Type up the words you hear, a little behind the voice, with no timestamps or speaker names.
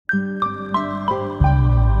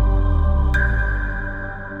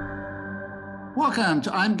Welcome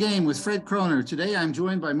to I'm Game with Fred Kroner. Today I'm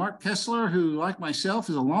joined by Mark Kesler, who, like myself,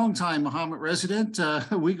 is a longtime Mahomet resident.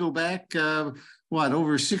 We go back,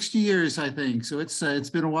 over 60 years, I think. So it's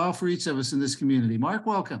been a while for each of us in this community. Mark,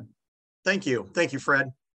 welcome. Thank you. Thank you,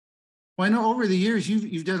 Fred. Well, I know over the years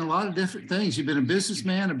you've done a lot of different things. You've been a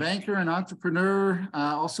businessman, a banker, an entrepreneur,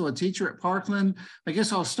 also a teacher at Parkland. I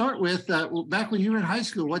guess I'll start with back when you were in high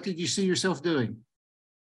school, what did you see yourself doing?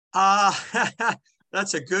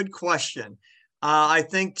 That's a good question. I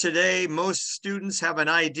think today most students have an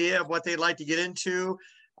idea of what they'd like to get into.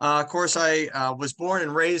 Of course, I was born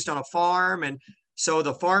and raised on a farm, and so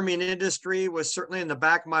the farming industry was certainly in the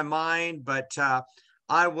back of my mind, but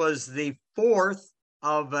I was the fourth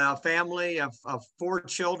of a family of four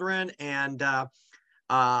children, and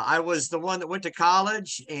I was the one that went to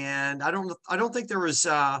college, and I don't think there was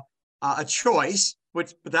a choice,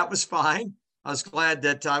 but that was fine. I was glad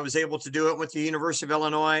that I was able to do it with the University of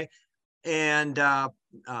Illinois, and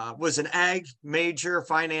was an ag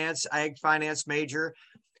finance major.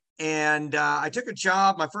 And I took a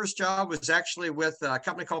job. My first job was actually with a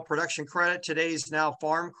company called Production Credit. Today's now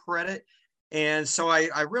Farm Credit. And so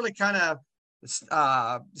I really kind of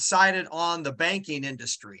decided on the banking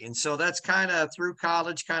industry. And so that's kind of through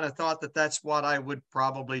college, kind of thought that that's what I would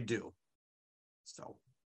probably do. So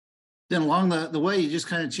then along the way, you just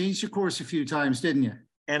kind of changed your course a few times, didn't you?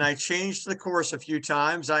 And I changed the course a few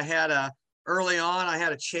times. Early on, I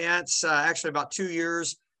had a chance, actually about 2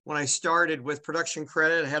 years when I started with Production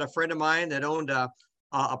Credit. I had a friend of mine that owned a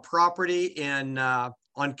property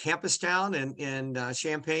on Campus Town in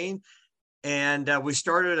Champaign. And we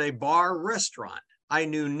started a bar restaurant. I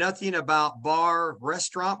knew nothing about bar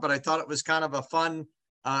restaurant, but I thought it was kind of a fun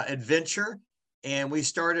adventure. And we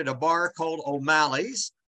started a bar called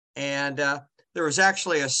O'Malley's. And there was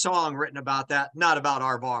actually a song written about that, not about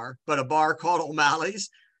our bar, but a bar called O'Malley's.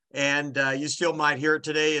 And you still might hear it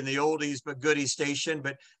today in the oldies but goodies station.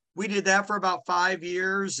 But we did that for about 5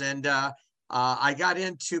 years. And I got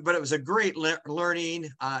into, but it was a great learning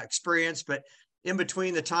experience. But in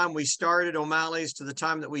between the time we started O'Malley's to the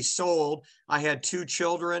time that we sold, I had 2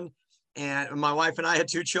 children, and my wife and I had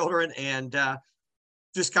 2 children, and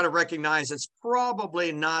just kind of recognized it's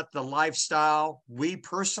probably not the lifestyle we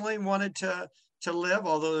personally wanted to live,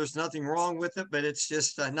 although there's nothing wrong with it, but it's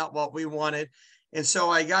just not what we wanted. And so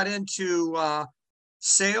I got into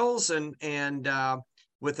sales and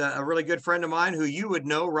with a really good friend of mine who you would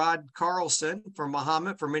know, Rod Carlson from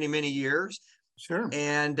Mahomet for many, many years. Sure.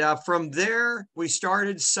 And from there, we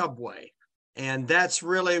started Subway. And that's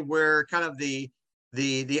really where kind of the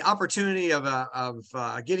opportunity of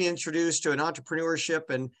getting introduced to an entrepreneurship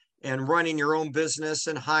and running your own business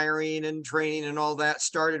and hiring and training and all that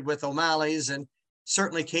started with O'Malley's, and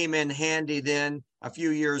certainly came in handy then a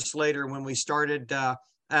few years later when we started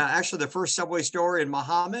actually the first Subway store in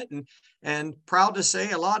Mahomet, and proud to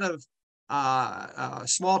say a lot of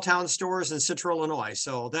small town stores in Central Illinois.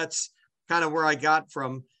 So that's kind of where I got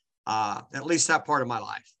from at least that part of my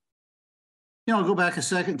life. I'll go back a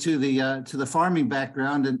second to the farming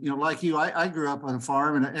background. And, like you, I grew up on a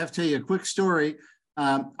farm, and I have to tell you a quick story.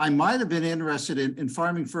 I might have been interested in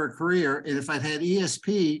farming for a career. And if I'd had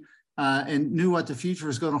ESP and knew what the future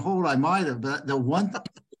was going to hold, I might have. But the one thing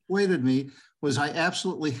that persuaded me was I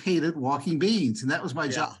absolutely hated walking beans. And that was my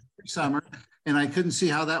job every summer. And I couldn't see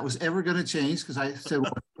how that was ever going to change, because I said,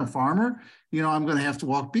 well, I'm a farmer, I'm going to have to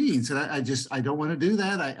walk beans. And I don't want to do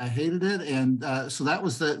that. I hated it. And so that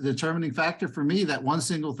was the determining factor for me, that one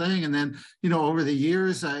single thing. And then, over the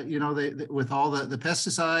years, with all the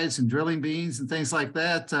pesticides and drilling beans and things like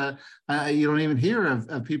that, you don't even hear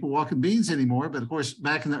of people walking beans anymore. But of course,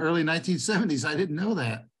 back in the early 1970s, I didn't know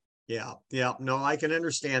that. Yeah. No, I can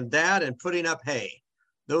understand that. And putting up hay.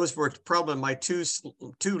 Those were probably my two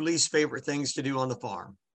least favorite things to do on the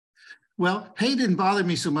farm. Well, hay didn't bother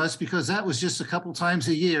me so much because that was just a couple times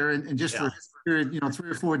a year and just for a period, 3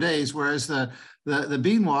 or 4 days. Whereas the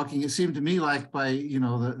bean walking, it seemed to me like by,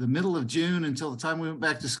 the middle of June until the time we went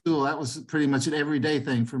back to school, that was pretty much an everyday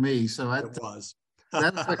thing for me. So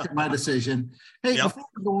that affected my decision. Hey, before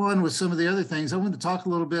we go on with some of the other things, I want to talk a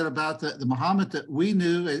little bit about the Mahomet that we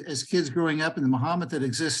knew as kids growing up and the Mahomet that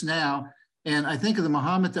exists now. And I think of the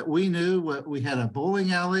Mahomet that we knew, we had a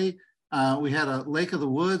bowling alley, we had a lake of the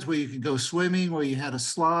woods where you could go swimming, where you had a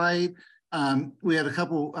slide. We had a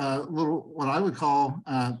couple little, what I would call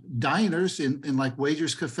diners in like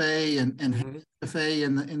Wager's Cafe and Cafe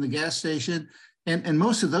in the gas station. And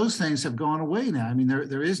most of those things have gone away now. I mean,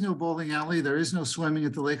 there is no bowling alley. There is no swimming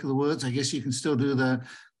at the lake of the woods. I guess you can still do the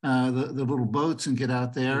little boats and get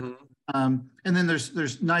out there. And then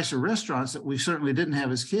there's nicer restaurants that we certainly didn't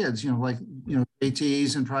have as kids, like,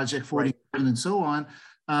 ATs and Project 40 and so on.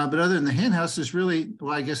 But other than the hen house, there's really,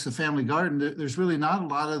 well, I guess the family garden, there's really not a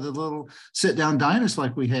lot of the little sit down diners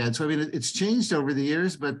like we had. So, I mean, it's changed over the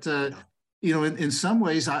years, but, you know, in some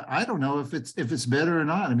ways, I don't know if it's better or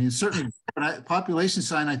not. I mean, certainly population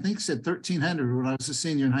sign, I think said 1,300 when I was a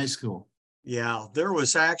senior in high school. Yeah, there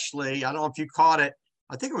was actually, I don't know if you caught it.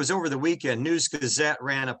 I think it was over the weekend. News Gazette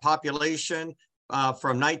ran a population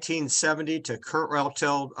from 1970 to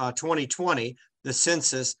till 2020, the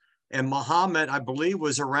census. And Muhammad, I believe,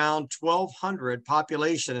 was around 1,200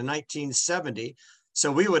 population in 1970.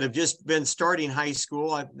 So we would have just been starting high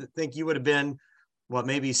school. I think you would have been, what,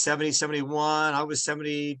 maybe 70, 71. I was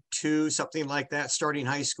 72, something like that, starting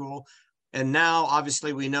high school. And now,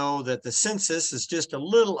 obviously, we know that the census is just a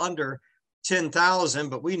little under 10,000,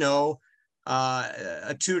 but we know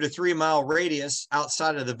a 2 to 3 mile radius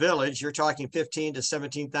outside of the village, you're talking 15 to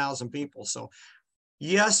 17,000 people. So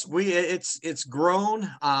yes, it's grown.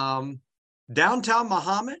 Downtown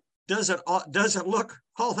Muhammad doesn't look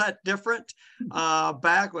all that different.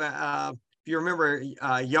 Back, if you remember,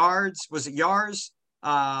 Yards, was it Yards?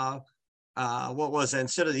 What was it?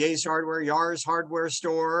 Instead of the Ace Hardware, Yards Hardware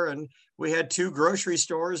Store, and we had 2 grocery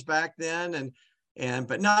stores back then,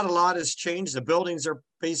 but not a lot has changed. The buildings are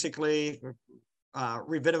basically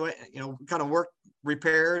renovated, kind of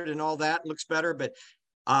repaired and all that. Looks better,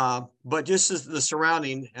 but just as the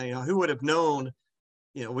surrounding, who would have known?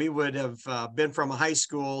 We would have been from a high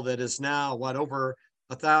school that is now over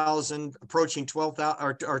 1,000, approaching 12,000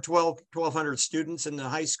 or 1,200 students in the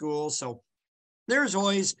high school. So there's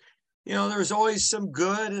always some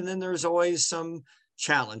good, and then there's always some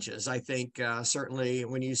challenges. I think certainly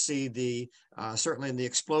when you see certainly in the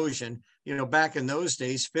explosion, back in those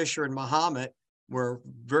days, Fisher and Muhammad were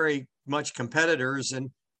very much competitors,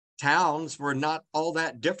 and towns were not all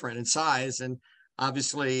that different in size. And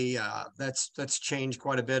obviously that's changed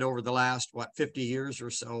quite a bit over the last 50 years or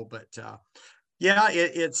so. But yeah,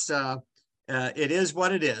 it is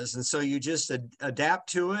what it is, and so you just adapt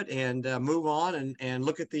to it and move on and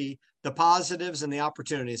look at the positives and the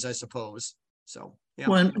opportunities, I suppose. So yeah.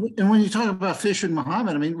 And when you talk about Fisher and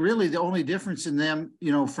Muhammad, I mean, really the only difference in them,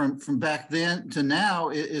 from back then to now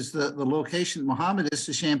is the location. Muhammad is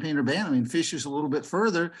to Champaign-Urbana. I mean, Fisher's a little bit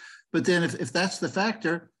further, but then if that's the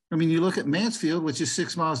factor, I mean, you look at Mansfield, which is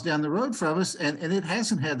 6 miles down the road from us, and it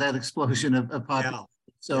hasn't had that explosion of population.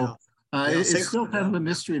 So it's still kind of a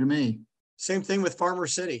mystery to me. Same thing with Farmer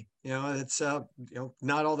City. It's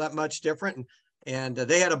not all that much different, and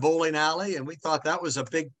they had a bowling alley, and we thought that was a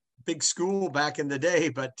big school back in the day.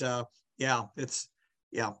 But it's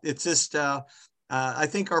just I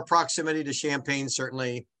think our proximity to Champaign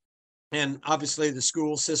certainly, and obviously the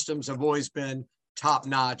school systems have always been top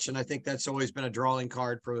notch, and I think that's always been a drawing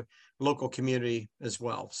card for local community as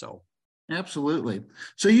well. So absolutely.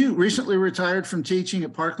 So you recently retired from teaching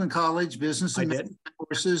at Parkland College Business and Management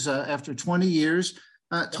courses after 20 years.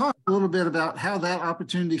 Talk a little bit about how that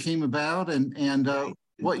opportunity came about and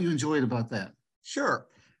what you enjoyed about that. Sure.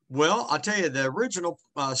 Well, I'll tell you, the original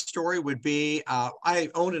story would be I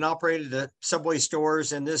owned and operated the Subway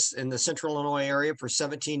stores in the Central Illinois area for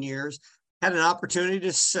 17 years. Had an opportunity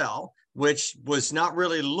to sell, which was not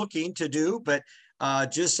really looking to do, but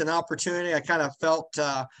just an opportunity. I kind of felt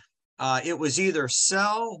it was either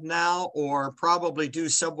sell now or probably do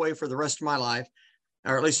Subway for the rest of my life,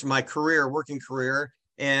 or at least my working career.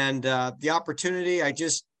 And the opportunity, I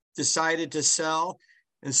just decided to sell.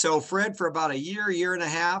 And so, Fred, for about a year and a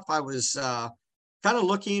half, I was kind of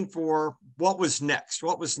looking for what was next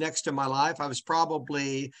in my life. I was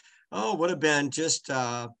probably, would have been just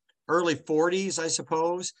early 40s, I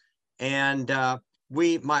suppose. And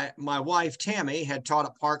my wife, Tammy, had taught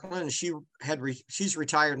at Parkland, and she's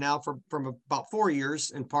retired now from about 4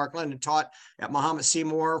 years in Parkland, and taught at Muhammad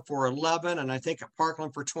Seymour for 11, and I think at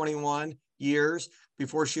Parkland for 21 years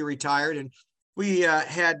before she retired. And we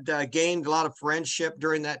had gained a lot of friendship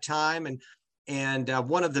during that time, and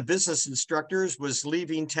one of the business instructors was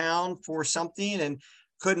leaving town for something and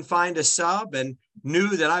couldn't find a sub, and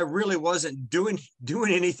knew that I really wasn't doing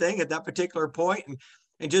anything at that particular point,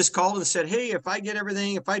 and just called and said, "Hey, if I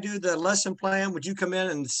do the lesson plan, would you come in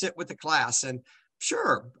and sit with the class?" And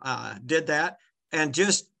sure, did that. And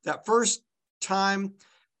just that first time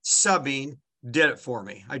subbing did it for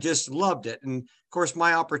me. I just loved it. And of course,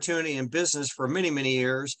 my opportunity in business for many, many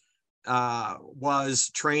years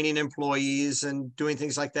was training employees and doing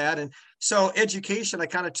things like that. And so education, I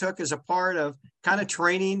kind of took as a part of kind of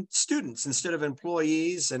training students instead of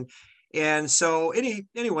employees. And so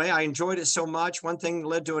anyway, I enjoyed it so much. One thing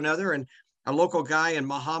led to another, and a local guy in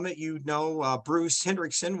Muhammad, Bruce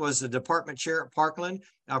Hendrickson, was the department chair at Parkland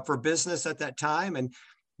for business at that time, and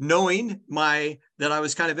knowing that I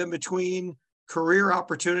was kind of in between career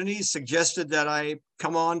opportunities, suggested that I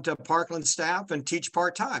come on to Parkland staff and teach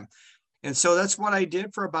part-time. And so that's what I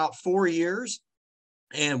did for about 4 years.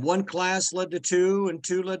 And one class led to two, and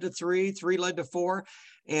two led to three, three led to four.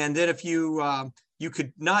 And then if you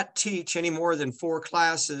could not teach any more than 4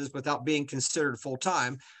 classes without being considered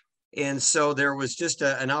full-time. And so there was just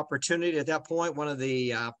an opportunity at that point. One of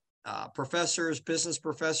the business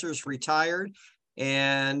professors, retired.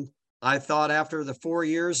 And I thought after the 4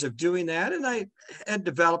 years of doing that, and I had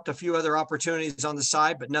developed a few other opportunities on the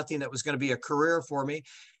side, but nothing that was going to be a career for me.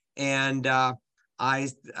 And I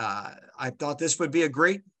thought this would be a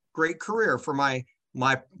great career for my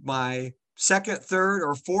second, third,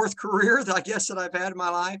 or fourth career that I guess that I've had in my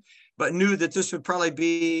life, but knew that this would probably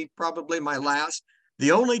be my last.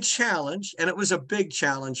 The only challenge, and it was a big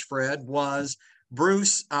challenge, Fred, was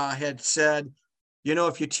Bruce had said, you know,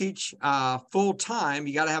 if you teach full time,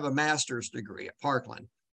 you got to have a master's degree at Parkland.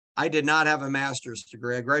 I did not have a master's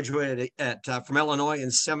degree. I graduated from Illinois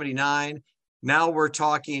in '79. Now we're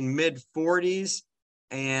talking mid 40s.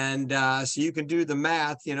 And so you can do the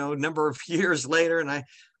math, you know, number of years later. And I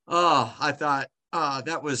thought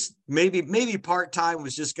that was maybe part-time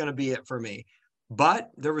was just going to be it for me.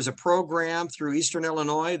 But there was a program through Eastern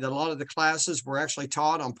Illinois that a lot of the classes were actually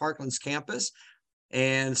taught on Parkland's campus.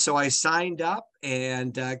 And so I signed up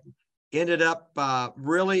and ended up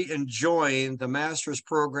really enjoying the master's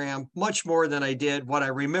program much more than I did what I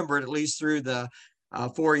remembered, at least through the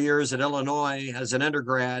 4 years at Illinois as an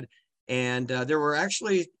undergrad. And there were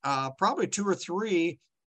actually probably 2 or 3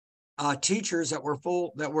 teachers that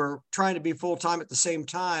were trying to be full-time at the same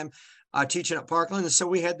time teaching at Parkland. And so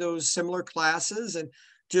we had those similar classes and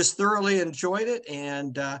just thoroughly enjoyed it.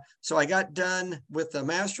 And so I got done with the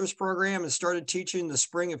master's program and started teaching the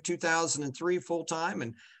spring of 2003 full-time.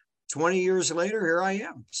 And 20 years later, here I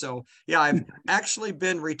am. So yeah, I've actually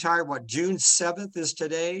been retired. June 7th is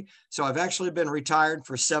today. So I've actually been retired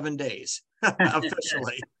for 7 days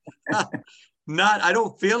officially. I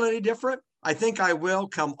don't feel any different. I think I will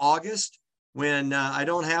come August when I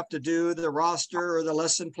don't have to do the roster or the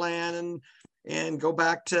lesson plan and go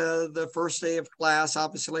back to the first day of class,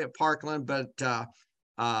 obviously at Parkland. But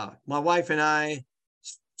my wife and I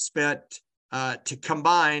spent to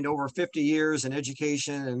combine over 50 years in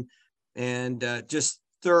education and just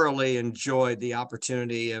thoroughly enjoyed the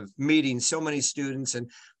opportunity of meeting so many students. And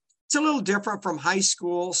it's a little different from high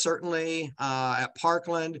school, certainly at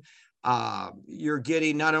Parkland. You're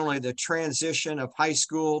getting not only the transition of high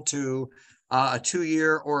school to a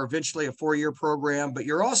 2-year or eventually a 4-year program, but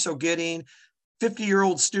you're also getting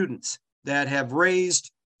 50-year-old students that have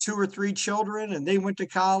raised 2 or 3 children and they went to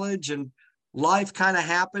college and life kind of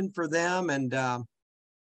happened for them. And,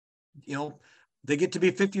 you know, they get to be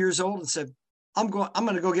 50 years old and said, I'm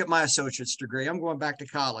going to go get my associate's degree. I'm going back to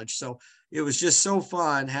college. So it was just so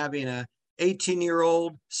fun having a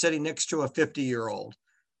 18-year-old sitting next to a 50-year-old.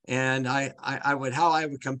 And how I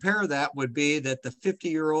would compare that would be that the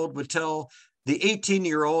 50-year-old would tell the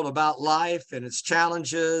 18-year-old about life and its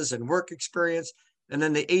challenges and work experience. And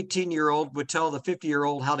then the 18-year-old would tell the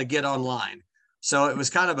 50-year-old how to get online. So it was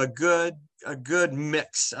kind of a good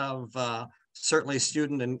mix of certainly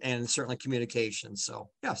student and certainly communication. So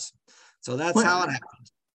yes, so that's how it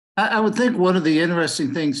happened. I would think one of the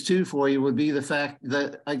interesting things too for you would be the fact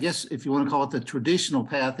that, I guess if you want to call it the traditional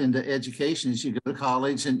path into education, is you go to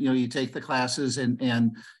college and, you know, you take the classes and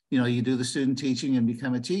you know, you do the student teaching and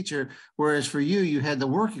become a teacher. Whereas for you, you had the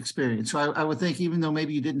work experience. So I would think even though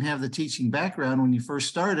maybe you didn't have the teaching background when you first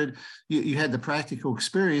started, you had the practical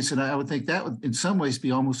experience. And I would think that would in some ways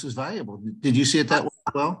be almost as valuable. Did you see it that way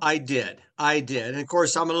as well? I did. And of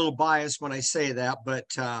course, I'm a little biased when I say that, but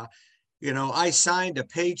you know, I signed a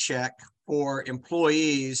paycheck for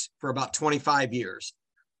employees for about 25 years.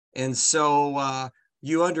 And so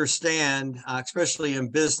you understand, especially in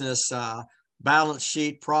business, balance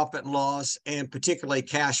sheet, profit and loss, and particularly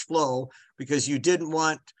cash flow, because you didn't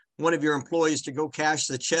want one of your employees to go cash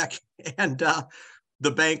the check and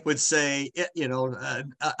the bank would say, you know,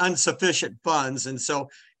 insufficient funds. And so,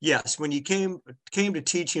 yes, when you came to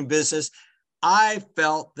teaching business, I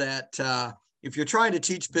felt that if you're trying to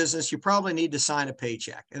teach business, you probably need to sign a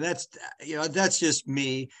paycheck. And that's, you know, that's just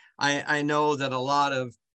me. I know that a lot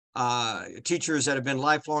of teachers that have been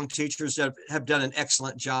lifelong teachers that have done an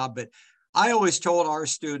excellent job. But I always told our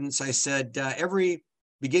students, I said, every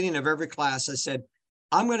beginning of every class, I said,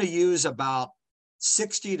 I'm going to use about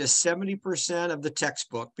 60 to 70% of the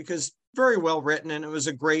textbook because very well written. And it was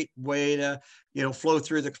a great way to, you know, flow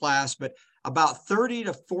through the class. But about 30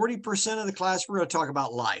 to 40% of the class, we're going to talk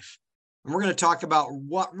about life. And we're going to talk about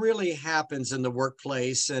what really happens in the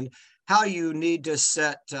workplace and how you need to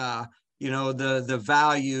set, the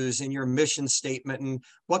values in your mission statement, and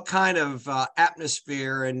what kind of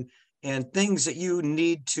atmosphere and things that you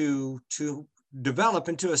need to develop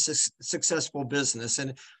into a successful business.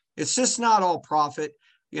 And it's just not all profit.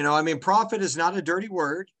 Profit is not a dirty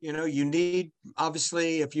word. You need,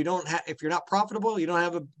 obviously, if you're not profitable, you don't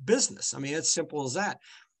have a business. I mean, it's simple as that.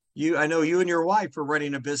 I know you and your wife are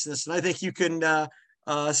running a business, and I think you can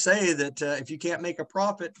say that if you can't make a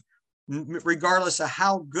profit, regardless of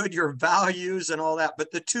how good your values and all that,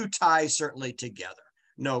 but the two tie certainly together,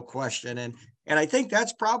 no question. And I think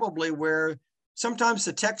that's probably where sometimes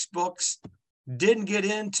the textbooks didn't get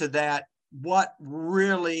into that, what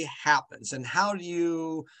really happens, and how do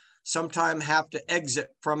you sometimes have to exit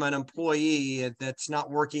from an employee that's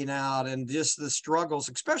not working out, and just the struggles,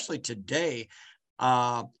 especially today,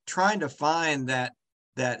 trying to find that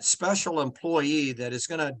special employee that is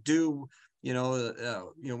going to do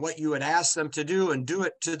what you would ask them to do, and do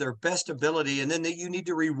it to their best ability, and then that you need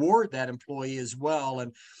to reward that employee as well,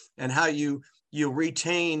 and how you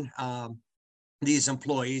retain these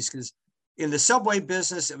employees. Because in the Subway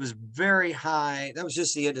business, it was very high. That was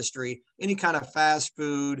just the industry. Any kind of fast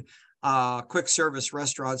food, quick service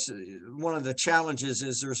restaurants, one of the challenges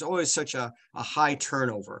is there's always such a high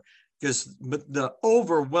turnover, because the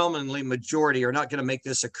overwhelmingly majority are not going to make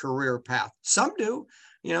this a career path. Some do,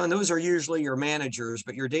 and those are usually your managers,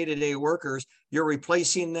 but your day-to-day workers, you're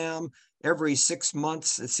replacing them every 6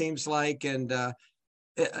 months, it seems like. And,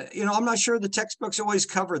 I'm not sure the textbooks always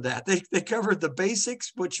covered that. They covered the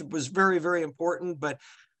basics, which was very, very important. But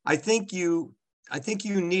I think you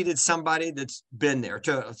needed somebody that's been there.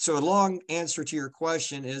 So a long answer to your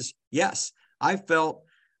question is yes, I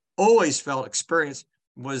always felt experience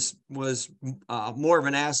was more of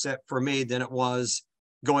an asset for me than it was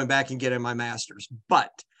going back and getting my master's.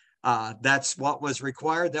 But that's what was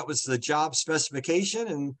required. That was the job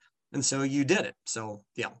specification, and so you did it. So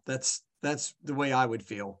yeah, that's the way I would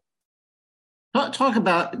feel. Talk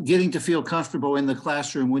about getting to feel comfortable in the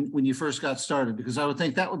classroom when you first got started, because I would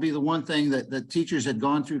think that would be the one thing that teachers had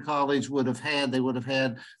gone through college would have had. They would have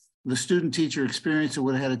had the student-teacher experience, or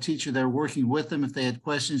would have had a teacher there working with them if they had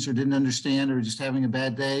questions or didn't understand or just having a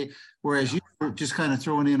bad day, whereas you were just kind of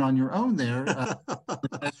throwing in on your own there in the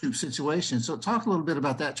classroom situation. So talk a little bit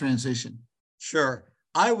about that transition. Sure.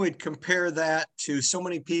 I would compare that to so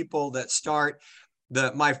many people that start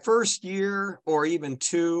my first year or even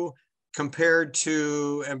two, compared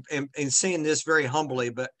to, and saying this very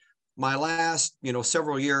humbly, but my last,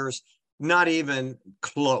 several years, not even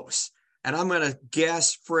close. And I'm going to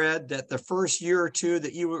guess, Fred, that the first year or two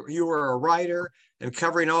that you were a writer and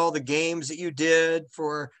covering all the games that you did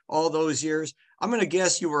for all those years, I'm going to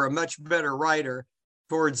guess you were a much better writer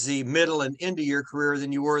towards the middle and end of your career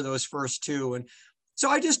than you were those first two. And so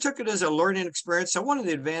I just took it as a learning experience. So one of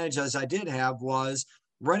the advantages I did have was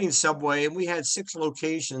running Subway, and we had 6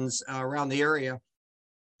 locations around the area.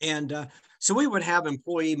 And so we would have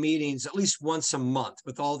employee meetings at least once a month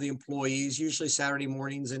with all the employees, usually Saturday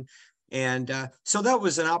mornings. And so that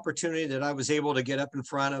was an opportunity that I was able to get up in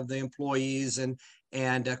front of the employees.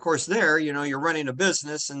 And of course there, you're running a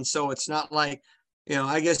business. And so it's not like,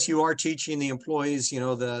 I guess you are teaching the employees,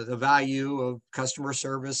 the value of customer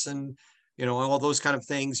service and, all those kind of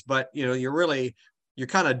things. But, you're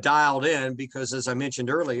kind of dialed in because, as I mentioned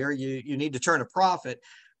earlier, you need to turn a profit.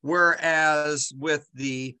 Whereas with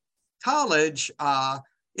the college,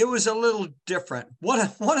 it was a little different. One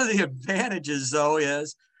of the advantages, though,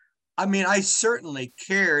 is, I certainly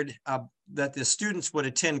cared that the students would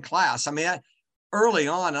attend class. Early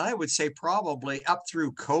on, I would say probably up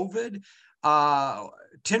through COVID,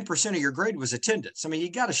 10% of your grade was attendance. You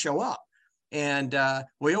got to show up. And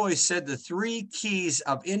we always said the 3 keys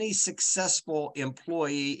of any successful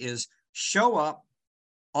employee is show up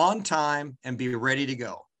on time and be ready to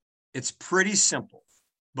go. It's pretty simple.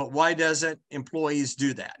 But why doesn't employees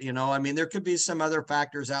do that? There could be some other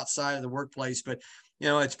factors outside of the workplace, but,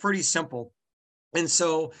 it's pretty simple. And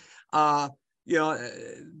so, I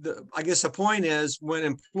guess the point is, when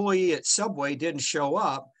an employee at Subway didn't show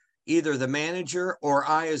up, either the manager or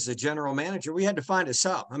I, as the general manager, we had to find a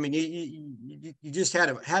sub. You just had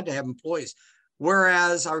to have employees.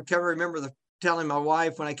 Whereas I can remember telling my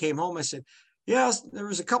wife when I came home, I said, yes, there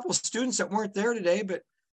was a couple of students that weren't there today, but,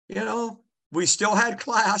 we still had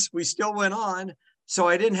class. We still went on. So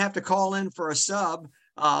I didn't have to call in for a sub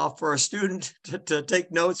for a student to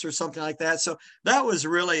take notes or something like that. So that was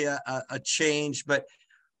really a change. But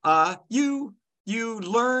you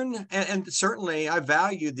learn, and certainly I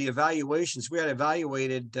valued the evaluations. We had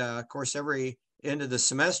evaluated, of course, every into the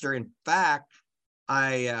semester. In fact,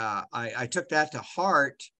 I took that to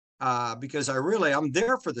heart because I'm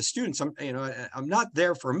there for the students. I'm not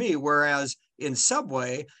there for me. Whereas in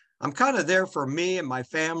Subway, I'm kind of there for me and my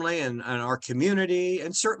family and our community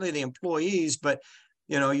and certainly the employees. But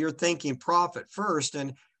you're thinking profit first,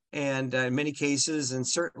 and in many cases, and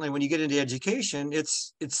certainly when you get into education,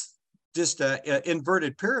 it's just a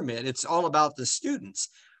inverted pyramid. It's all about the students.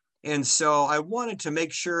 And so I wanted to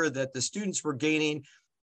make sure that the students were gaining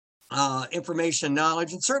information,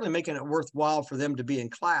 knowledge, and certainly making it worthwhile for them to be in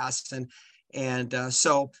class.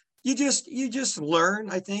 So you just learn,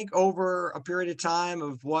 I think, over a period of time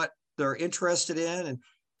of what they're interested in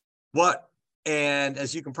and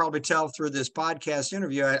as you can probably tell through this podcast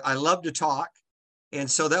interview, I love to talk. And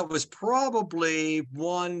so that was probably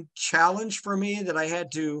one challenge for me, that I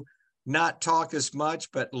had to not talk as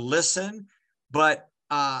much, but listen. But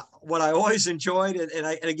what I always enjoyed,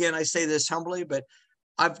 and again, I say this humbly, but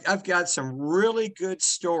I've got some really good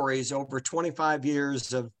stories over 25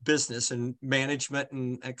 years of business and management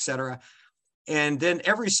and et cetera. And then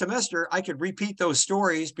every semester I could repeat those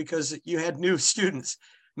stories because you had new students.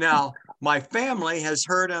 Now, my family has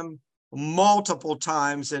heard them multiple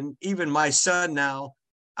times, and even my son now,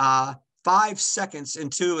 5 seconds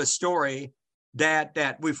into a story,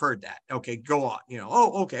 that we've heard that. Okay, go on.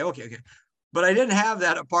 Oh, okay. But I didn't have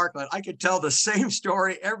that at Parkland. I could tell the same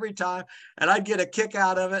story every time, and I'd get a kick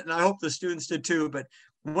out of it, and I hope the students did too. But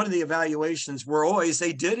one of the evaluations were always,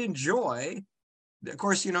 they did enjoy. Of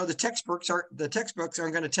course, the textbooks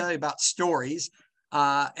aren't going to tell you about stories,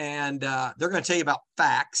 and they're going to tell you about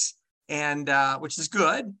facts, and which is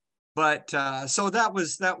good. But so that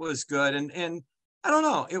was good, and I don't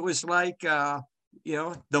know. It was like the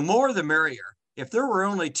more the merrier. If there were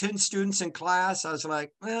only 10 students in class, I was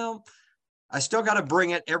like, well, I still got to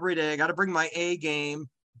bring it every day. I got to bring my A game.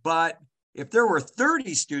 But if there were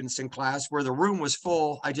 30 students in class where the room was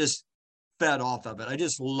full, I just fed off of it. I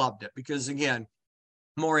just loved it because, again,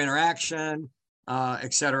 more interaction,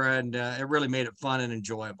 et cetera. And it really made it fun and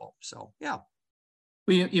enjoyable. So, yeah.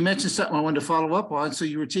 Well, you mentioned something I wanted to follow up on. So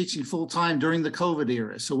you were teaching full time during the COVID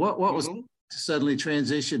era. So what was to suddenly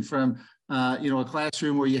transition from, a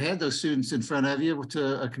classroom where you had those students in front of you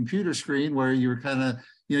to a computer screen where you were kind of,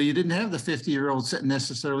 you didn't have the 50-year-old sitting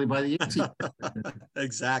necessarily by the end.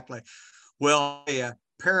 Exactly. Well, yeah,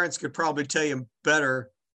 parents could probably tell you better,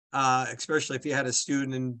 especially if you had a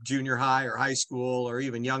student in junior high or high school or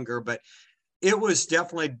even younger. But it was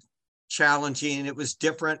definitely challenging. It was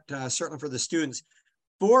different, certainly for the students.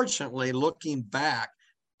 Fortunately, looking back,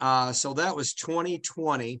 so that was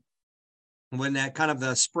 2020, when that kind of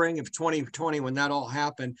the spring of 2020, when that all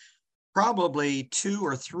happened. Probably 2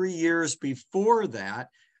 or 3 years before that,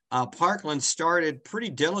 Parkland started pretty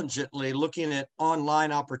diligently looking at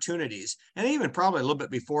online opportunities, and even probably a little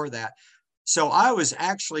bit before that. So I was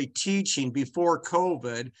actually teaching before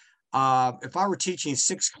COVID. If I were teaching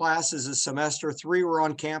 6 classes a semester, 3 were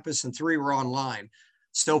on campus and 3 were online.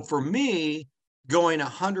 So for me, going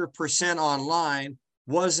 100% online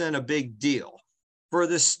wasn't a big deal. For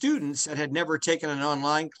the students that had never taken an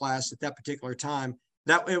online class at that particular time,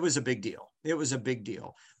 that it was a big deal. It was a big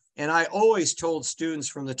deal. And I always told students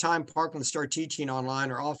from the time Parkland started teaching online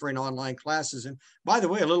or offering online classes, and by the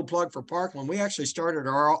way, a little plug for Parkland, we actually started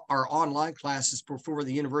our online classes before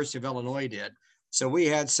the University of Illinois did. So we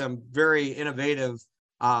had some very innovative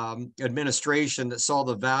administration that saw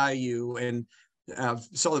the value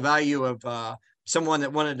of someone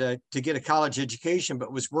that wanted to get a college education,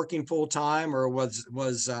 but was working full time or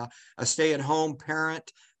was a stay-at-home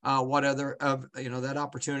parent, that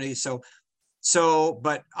opportunity.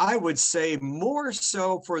 But I would say more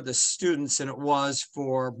so for the students than it was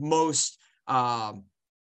for most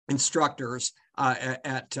instructors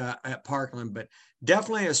at Parkland, but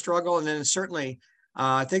definitely a struggle. And then certainly,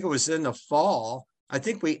 I think it was in the fall. I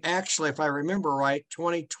think we actually, if I remember right,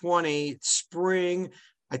 2020 spring,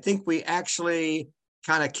 I think we actually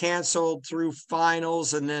kind of canceled through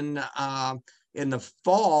finals. And then in the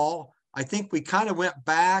fall, I think we kind of went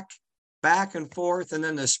back and forth. And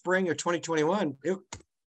then the spring of 2021,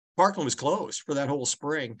 Parkland was closed for that whole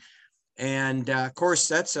spring. And of course,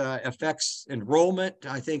 that's affects enrollment.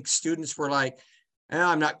 I think students were like,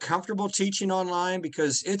 I'm not comfortable teaching online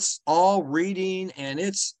because it's all reading and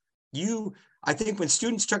I think when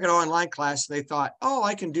students took an online class, they thought, oh,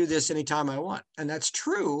 I can do this anytime I want. And that's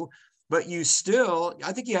true. But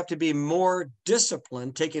I think you have to be more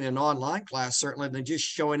disciplined taking an online class, certainly, than just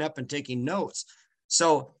showing up and taking notes.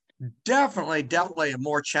 So definitely a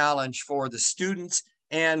more challenge for the students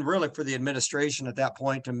and really for the administration at that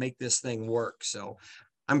point to make this thing work. So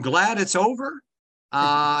I'm glad it's over.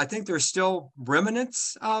 I think there's still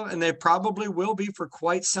remnants, and they probably will be for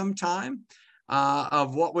quite some time,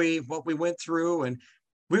 of what we went through. And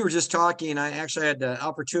we were just talking. I actually had the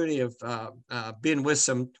opportunity of being with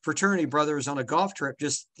some fraternity brothers on a golf trip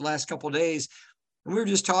just the last couple of days, and we were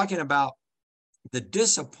just talking about the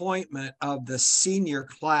disappointment of the senior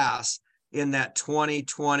class in that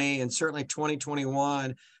 2020 and certainly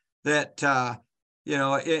 2021. That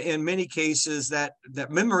in many cases, that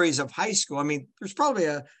memories of high school. I mean, there's probably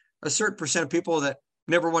a certain percent of people that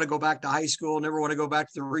never want to go back to high school, never want to go back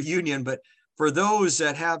to the reunion. But for those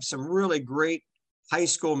that have some really great high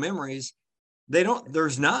school memories,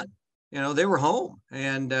 there's none. They were home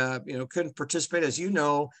and, couldn't participate, as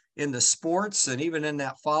in the sports, and even in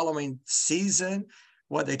that following season,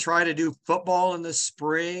 they try to do football in the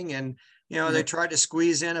spring, and, they tried to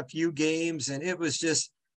squeeze in a few games, and it was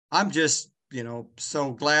just, I'm just,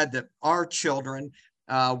 so glad that our children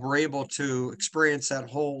were able to experience that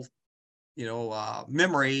whole,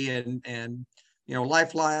 memory and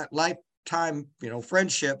lifetime,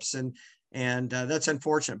 friendships, and that's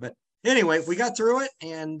unfortunate. But anyway, we got through it,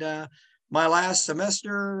 and my last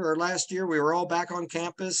semester or last year, we were all back on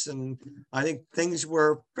campus, and I think things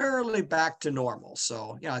were fairly back to normal.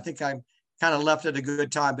 So yeah, I think I kind of left at a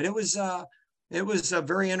good time, but it was a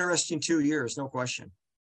very interesting 2 years, no question.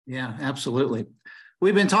 Yeah, absolutely.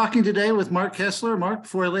 We've been talking today with Mark Kesler. Mark,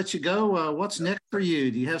 before I let you go, what's next for you?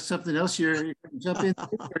 Do you have something else you're going to jump into,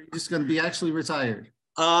 or are you just going to be actually retired?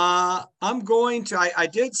 I'm going to, I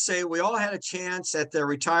did say we all had a chance at the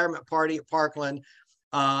retirement party at Parkland,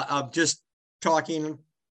 of just talking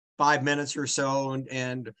 5 minutes or so.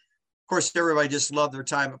 And of course, everybody just loved their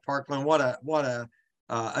time at Parkland. What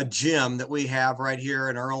a gym that we have right here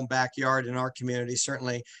in our own backyard in our community,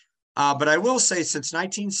 certainly. But I will say, since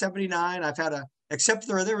 1979, I've had except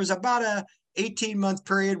there was about a 18-month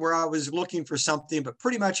period where I was looking for something, but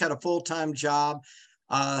pretty much had a full-time job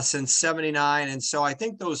since 79. And so I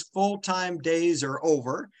think those full-time days are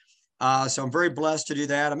over. So I'm very blessed to do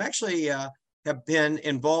that. I'm actually have been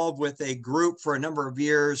involved with a group for a number of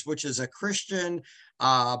years, which is a Christian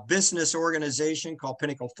business organization called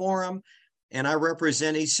Pinnacle Forum. And I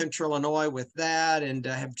represent East Central Illinois with that, and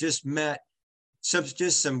have just met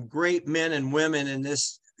some great men and women in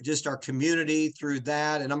this, just our community through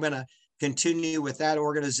that. And I'm going to continue with that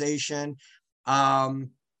organization.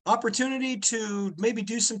 Opportunity to maybe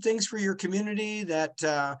do some things for your community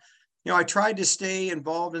that, I tried to stay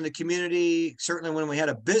involved in the community. Certainly when we had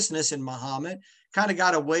a business in Mahomet, kind of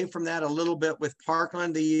got away from that a little bit with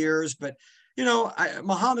Parkland the years, but,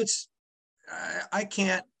 Mahomet's, I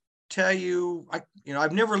can't tell you,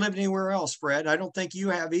 I've never lived anywhere else, Fred. I don't think you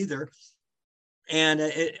have either. And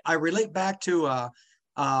I relate back to a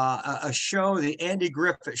show, the Andy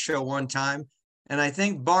Griffith Show, one time. And I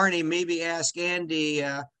think Barney maybe asked Andy,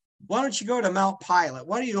 why don't you go to Mount Pilot?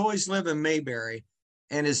 Why do you always live in Mayberry?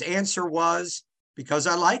 And his answer was, because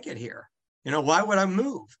I like it here. Why would I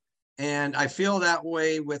move? And I feel that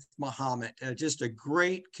way with Mahomet. Just a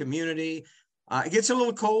great community. It gets a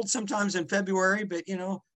little cold sometimes in February, but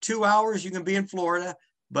 2 hours you can be in Florida.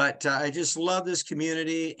 But I just love this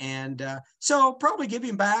community, and so probably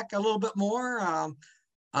giving back a little bit more.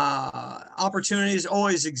 Opportunities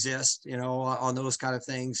always exist, on those kind of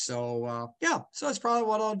things. So yeah, so that's probably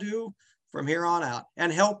what I'll do from here on out,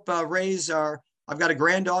 and help raise I've got a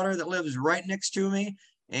granddaughter that lives right next to me,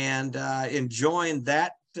 and enjoying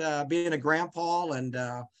that, being a grandpa. And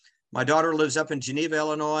my daughter lives up in Geneva,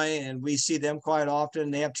 Illinois, and we see them quite often.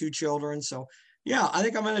 They have 2 children. So yeah, I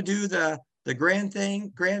think I'm going to do the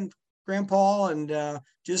grandpa, and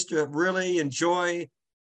just to really enjoy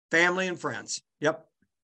family and friends. Yep.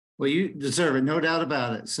 Well, you deserve it, no doubt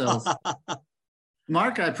about it. So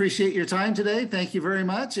Mark, I appreciate your time today. Thank you very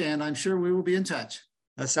much. And I'm sure we will be in touch.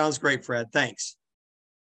 That sounds great, Fred. Thanks.